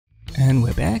And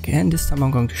we're back, and this time I'm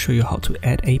going to show you how to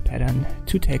add a pattern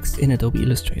to text in Adobe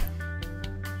Illustrator.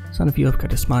 So on the view I've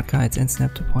got the smart guides and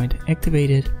snap to point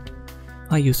activated.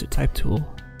 I use the type tool.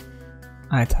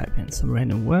 I type in some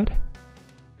random word.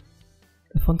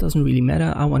 The font doesn't really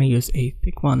matter, I want to use a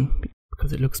thick one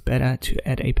because it looks better to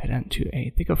add a pattern to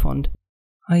a thicker font.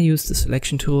 I use the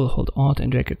selection tool, hold Alt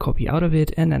and drag a copy out of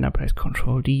it, and then I press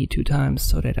Ctrl D 2 times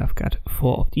so that I've got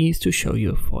 4 of these to show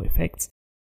you 4 effects.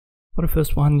 For the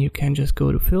first one you can just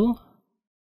go to fill,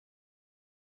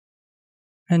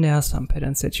 and there are some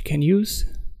patterns that you can use,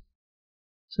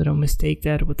 so don't mistake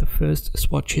that with the first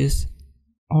swatches.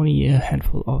 Only a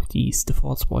handful of these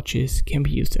default swatches can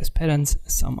be used as patterns,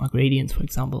 some are gradients for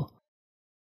example.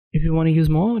 If you want to use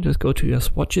more, just go to your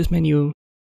swatches menu,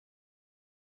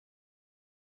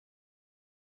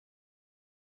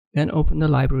 then open the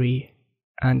library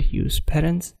and use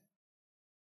patterns.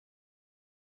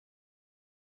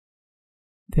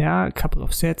 There are a couple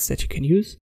of sets that you can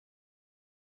use.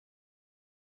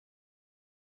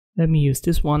 Let me use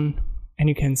this one, and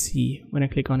you can see when I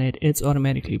click on it, it's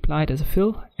automatically applied as a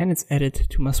fill and it's added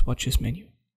to my swatches menu.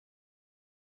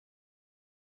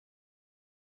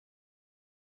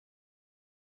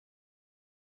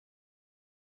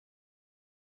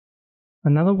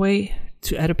 Another way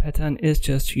to add a pattern is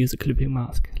just to use a clipping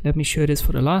mask. Let me show this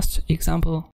for the last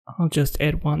example. I'll just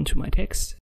add one to my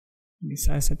text. Let me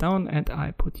size that down and I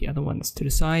put the other ones to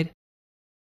the side.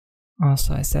 I'll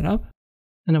size that up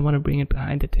and I want to bring it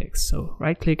behind the text. So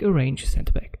right click, arrange,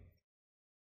 center back.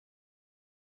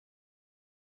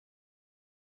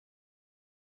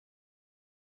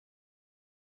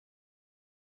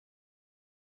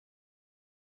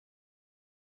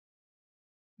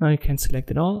 Now you can select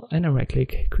it all and I right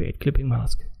click, create clipping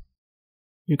mask.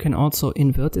 You can also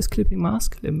invert this clipping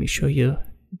mask. Let me show you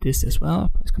this as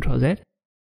well. Press Ctrl Z.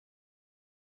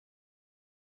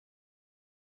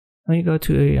 Now you go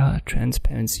to a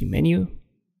transparency menu. You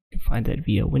can find that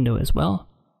via window as well.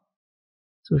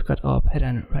 So we've got our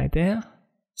pattern right there.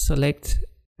 Select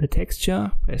the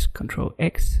texture, press Ctrl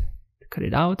X to cut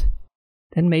it out.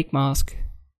 Then make mask.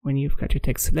 When you've got your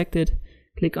text selected,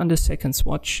 click on the second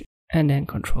swatch and then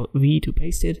Ctrl V to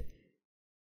paste it.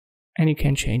 And you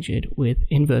can change it with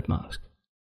invert mask.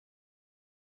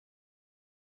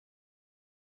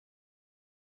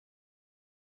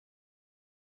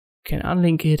 You can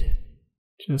unlink it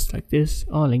just like this,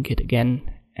 or link it again,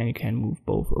 and you can move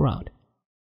both around.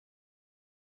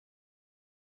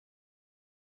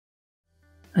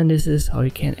 And this is how you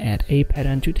can add a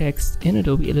pattern to text in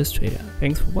Adobe Illustrator.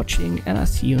 Thanks for watching and I'll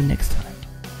see you next time.